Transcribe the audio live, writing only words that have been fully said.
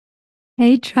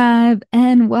Hey, tribe,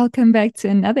 and welcome back to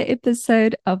another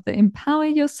episode of the Empower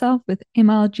Yourself with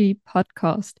MLG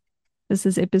podcast. This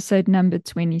is episode number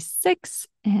 26,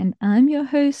 and I'm your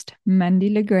host, Mandy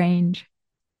LaGrange.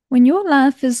 When your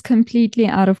life is completely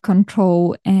out of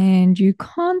control and you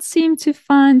can't seem to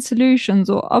find solutions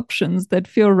or options that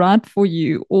feel right for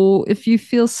you, or if you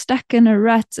feel stuck in a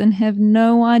rut and have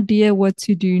no idea what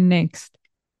to do next,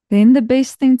 then the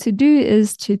best thing to do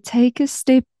is to take a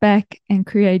step back and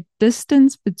create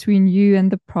distance between you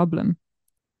and the problem.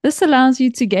 This allows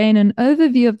you to gain an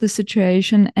overview of the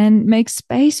situation and make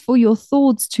space for your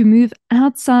thoughts to move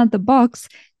outside the box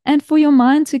and for your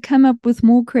mind to come up with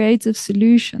more creative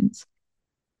solutions.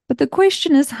 But the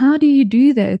question is, how do you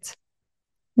do that?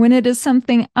 When it is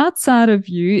something outside of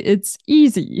you, it's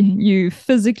easy. You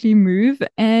physically move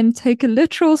and take a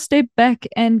literal step back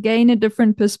and gain a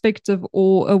different perspective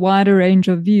or a wider range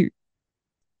of view.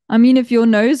 I mean, if your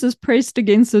nose is pressed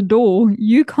against a door,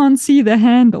 you can't see the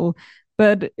handle.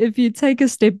 But if you take a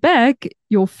step back,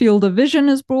 your field of vision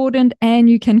is broadened and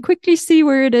you can quickly see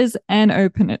where it is and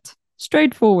open it.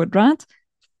 Straightforward, right?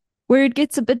 Where it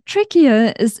gets a bit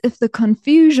trickier is if the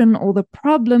confusion or the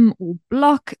problem or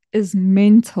block is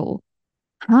mental.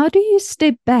 How do you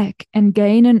step back and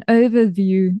gain an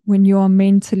overview when you are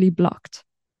mentally blocked?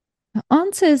 The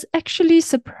answer is actually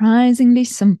surprisingly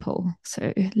simple.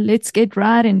 So let's get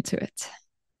right into it.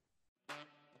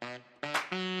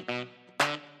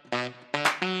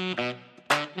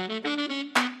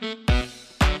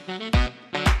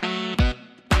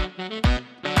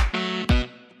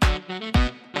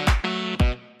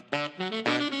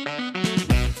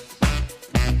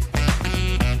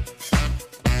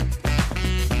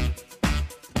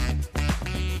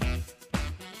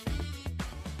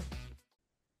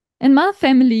 In my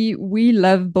family, we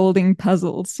love building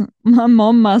puzzles. My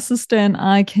mom, my sister, and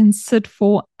I can sit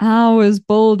for hours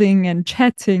building and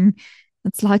chatting.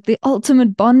 It's like the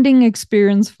ultimate bonding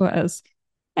experience for us.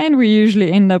 And we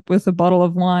usually end up with a bottle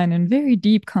of wine and very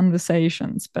deep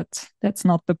conversations, but that's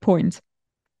not the point.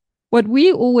 What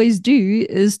we always do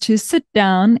is to sit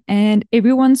down and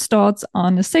everyone starts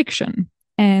on a section.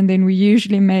 And then we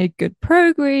usually make good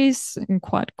progress and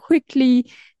quite quickly.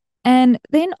 And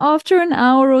then after an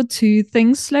hour or two,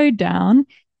 things slow down.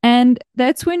 And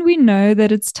that's when we know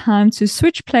that it's time to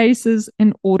switch places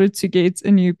in order to get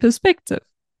a new perspective.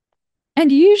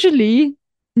 And usually,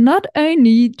 not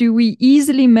only do we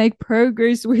easily make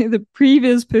progress where the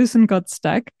previous person got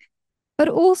stuck, but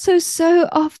also so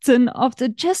often, after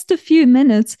just a few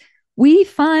minutes, we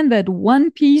find that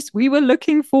one piece we were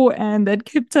looking for and that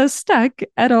kept us stuck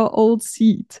at our old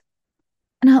seat.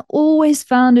 And I always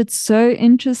found it so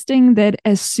interesting that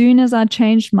as soon as I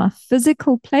changed my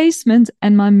physical placement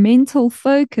and my mental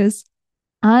focus,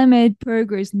 I made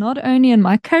progress not only in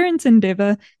my current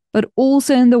endeavor, but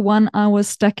also in the one I was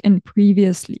stuck in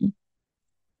previously.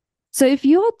 So if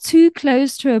you're too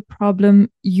close to a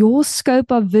problem, your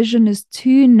scope of vision is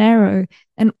too narrow,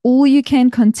 and all you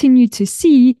can continue to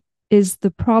see is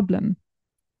the problem.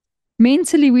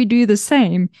 Mentally, we do the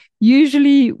same.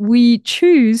 Usually, we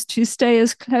choose to stay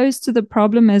as close to the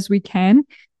problem as we can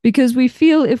because we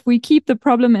feel if we keep the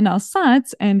problem in our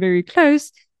sights and very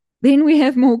close, then we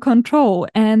have more control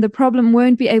and the problem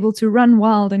won't be able to run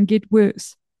wild and get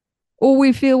worse. Or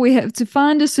we feel we have to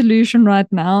find a solution right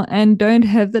now and don't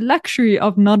have the luxury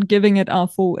of not giving it our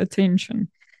full attention.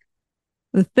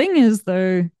 The thing is,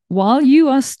 though, while you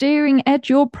are staring at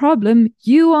your problem,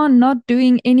 you are not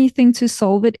doing anything to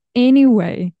solve it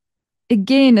anyway.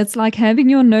 Again, it's like having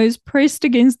your nose pressed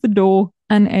against the door,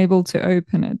 unable to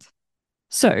open it.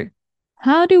 So,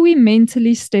 how do we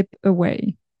mentally step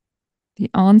away?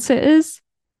 The answer is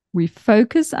we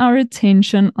focus our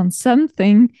attention on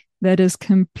something that is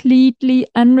completely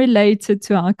unrelated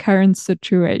to our current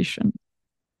situation.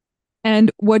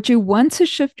 And what you want to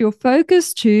shift your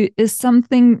focus to is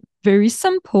something very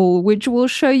simple, which will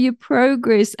show you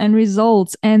progress and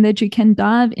results and that you can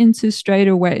dive into straight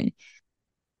away.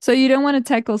 So you don't want to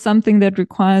tackle something that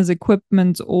requires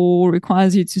equipment or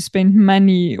requires you to spend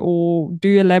money or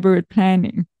do elaborate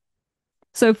planning.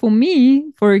 So for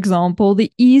me, for example,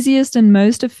 the easiest and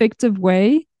most effective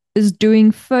way is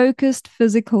doing focused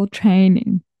physical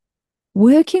training.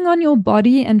 Working on your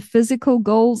body and physical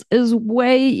goals is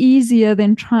way easier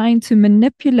than trying to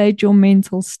manipulate your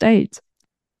mental state.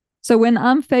 So when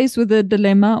I'm faced with a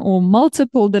dilemma or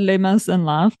multiple dilemmas in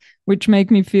life, which make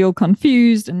me feel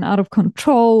confused and out of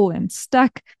control and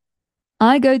stuck,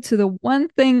 I go to the one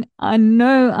thing I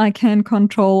know I can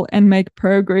control and make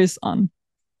progress on.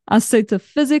 I set a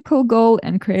physical goal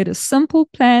and create a simple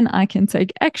plan I can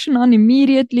take action on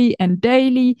immediately and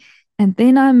daily. and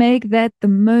then I make that the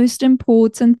most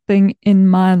important thing in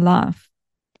my life.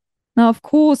 Now, of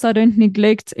course, I don't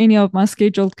neglect any of my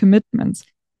scheduled commitments,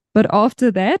 but after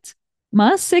that,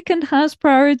 my second highest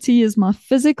priority is my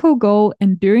physical goal,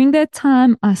 and during that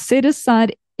time, I set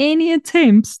aside any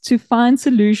attempts to find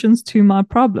solutions to my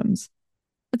problems.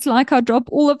 It's like I drop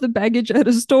all of the baggage at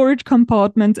a storage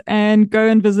compartment and go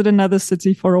and visit another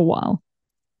city for a while.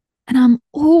 And I'm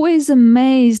always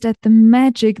amazed at the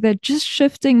magic that just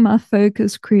shifting my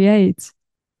focus creates.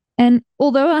 And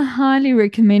although I highly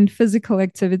recommend physical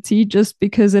activity just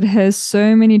because it has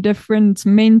so many different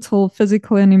mental,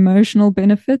 physical, and emotional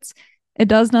benefits, it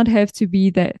does not have to be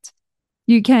that.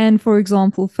 You can, for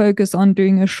example, focus on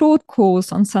doing a short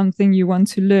course on something you want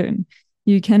to learn.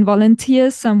 You can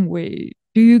volunteer somewhere,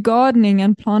 do gardening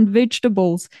and plant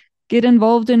vegetables, get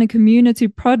involved in a community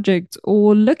project,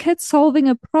 or look at solving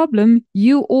a problem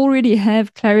you already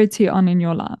have clarity on in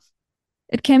your life.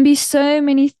 It can be so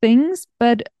many things,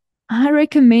 but I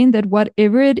recommend that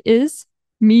whatever it is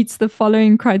meets the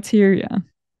following criteria.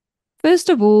 First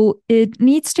of all, it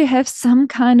needs to have some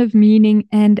kind of meaning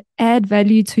and add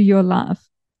value to your life.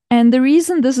 And the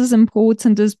reason this is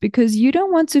important is because you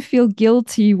don't want to feel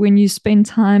guilty when you spend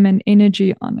time and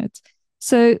energy on it.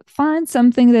 So find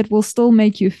something that will still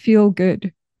make you feel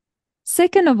good.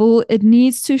 Second of all, it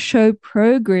needs to show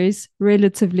progress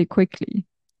relatively quickly.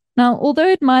 Now, although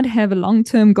it might have a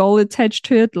long-term goal attached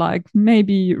to it, like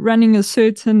maybe running a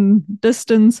certain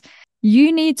distance,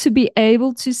 you need to be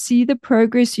able to see the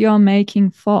progress you are making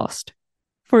fast.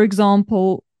 For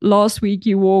example, last week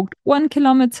you walked 1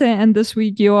 kilometer and this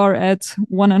week you are at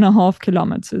 1.5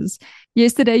 kilometers.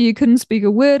 Yesterday you couldn't speak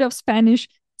a word of Spanish.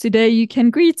 Today you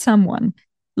can greet someone.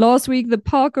 Last week the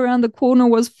park around the corner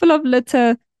was full of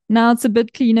litter. Now it's a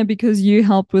bit cleaner because you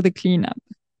helped with the cleanup.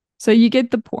 So you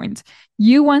get the point.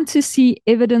 You want to see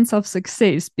evidence of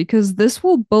success because this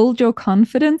will build your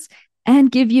confidence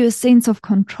and give you a sense of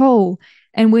control.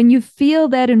 And when you feel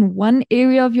that in one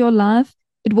area of your life,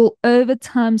 it will over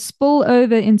time spill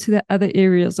over into the other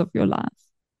areas of your life.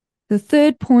 The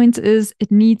third point is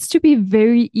it needs to be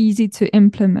very easy to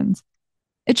implement.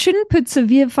 It shouldn't put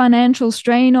severe financial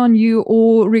strain on you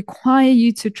or require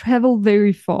you to travel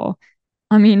very far.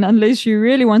 I mean, unless you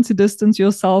really want to distance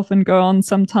yourself and go on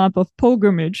some type of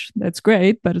pilgrimage, that's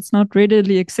great, but it's not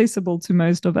readily accessible to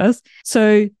most of us.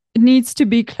 So it needs to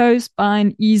be close by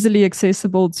and easily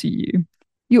accessible to you.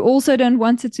 You also don't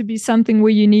want it to be something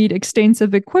where you need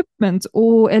extensive equipment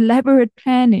or elaborate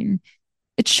planning.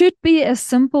 It should be as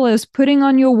simple as putting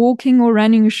on your walking or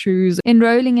running shoes,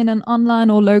 enrolling in an online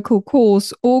or local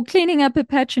course, or cleaning up a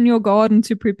patch in your garden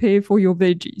to prepare for your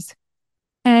veggies.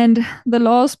 And the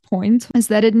last point is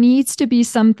that it needs to be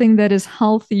something that is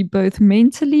healthy both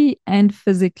mentally and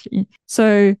physically.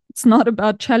 So it's not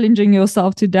about challenging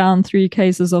yourself to down 3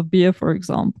 cases of beer, for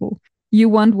example. You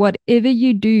want whatever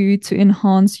you do to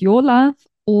enhance your life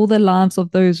or the lives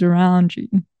of those around you.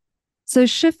 So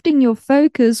shifting your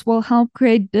focus will help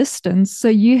create distance so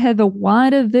you have a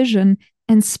wider vision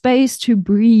and space to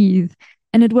breathe.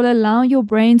 And it will allow your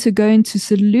brain to go into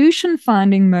solution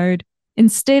finding mode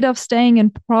instead of staying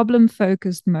in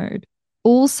problem-focused mode.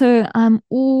 Also, I'm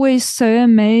always so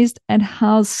amazed at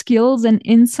how skills and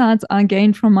insights I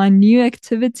gained from my new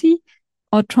activity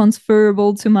are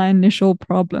transferable to my initial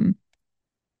problem.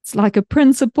 It's like a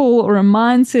principle or a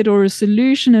mindset or a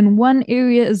solution in one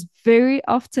area is very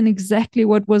often exactly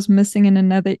what was missing in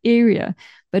another area,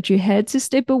 but you had to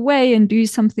step away and do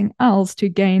something else to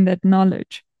gain that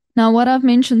knowledge. Now, what I've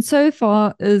mentioned so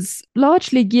far is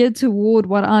largely geared toward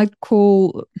what I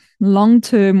call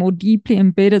long-term or deeply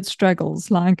embedded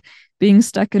struggles, like being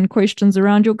stuck in questions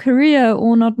around your career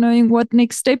or not knowing what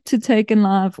next step to take in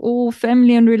life, or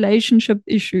family and relationship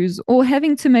issues, or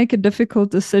having to make a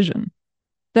difficult decision.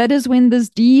 That is when this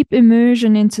deep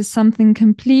immersion into something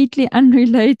completely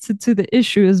unrelated to the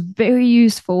issue is very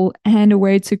useful and a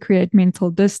way to create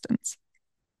mental distance.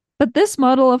 But this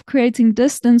model of creating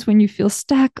distance when you feel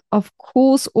stuck, of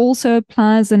course, also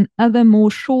applies in other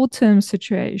more short-term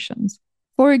situations.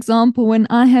 For example, when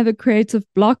I have a creative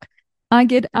block, I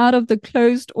get out of the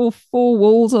closed off 4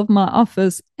 walls of my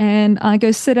office and I go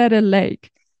sit at a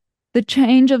lake. The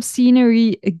change of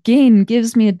scenery again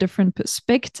gives me a different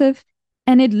perspective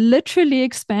and it literally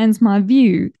expands my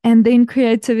view, and then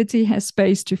creativity has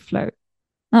space to flow.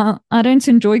 I don't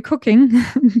enjoy cooking,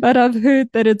 but I've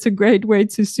heard that it's a great way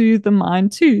to soothe the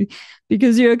mind too,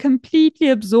 because you're completely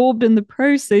absorbed in the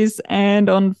process and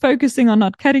on focusing on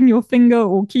not cutting your finger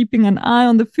or keeping an eye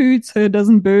on the food so it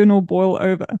doesn't burn or boil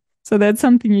over. So that's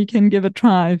something you can give a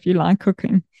try if you like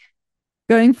cooking.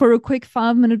 Going for a quick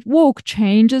 5-minute walk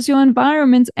changes your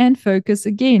environment and focus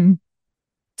again.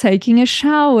 Taking a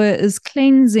shower is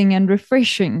cleansing and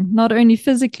refreshing, not only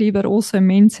physically, but also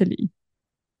mentally.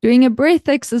 Doing a breath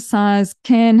exercise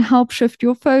can help shift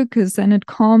your focus and it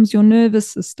calms your nervous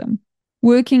system.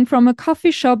 Working from a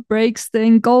coffee shop breaks the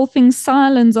engulfing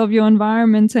silence of your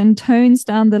environment and tones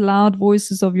down the loud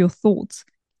voices of your thoughts.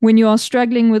 When you are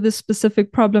struggling with a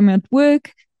specific problem at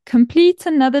work, complete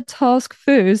another task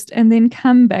first and then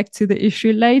come back to the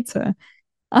issue later.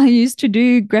 I used to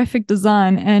do graphic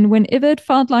design, and whenever it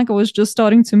felt like I was just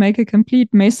starting to make a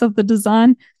complete mess of the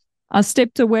design, I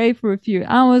stepped away for a few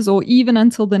hours or even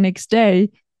until the next day.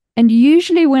 And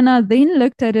usually, when I then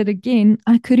looked at it again,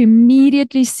 I could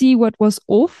immediately see what was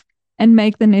off and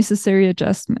make the necessary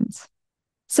adjustments.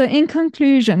 So, in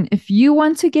conclusion, if you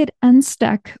want to get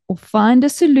unstuck or find a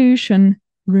solution,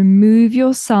 remove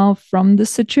yourself from the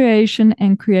situation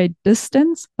and create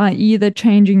distance by either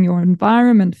changing your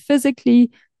environment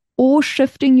physically or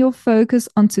shifting your focus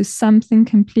onto something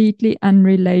completely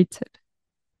unrelated.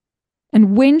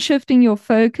 And when shifting your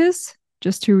focus,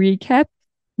 just to recap,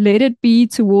 let it be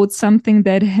towards something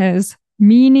that has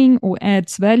meaning or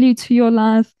adds value to your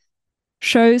life,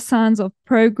 shows signs of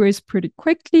progress pretty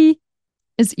quickly,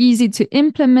 is easy to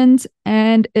implement,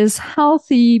 and is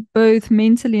healthy both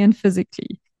mentally and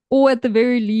physically, or at the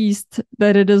very least,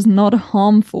 that it is not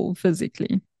harmful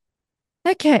physically.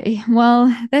 Okay,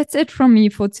 well, that's it from me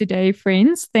for today,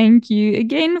 friends. Thank you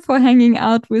again for hanging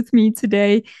out with me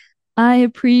today. I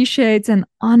appreciate and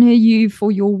honor you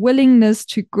for your willingness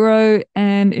to grow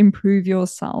and improve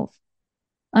yourself.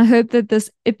 I hope that this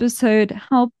episode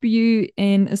helped you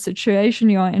in a situation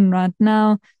you are in right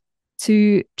now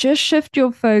to just shift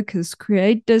your focus,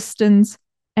 create distance,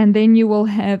 and then you will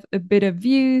have a better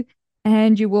view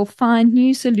and you will find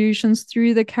new solutions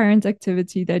through the current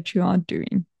activity that you are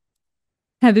doing.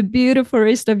 Have a beautiful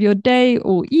rest of your day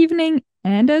or evening.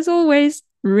 And as always,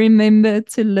 remember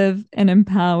to live an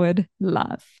empowered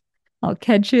life. I'll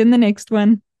catch you in the next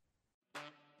one.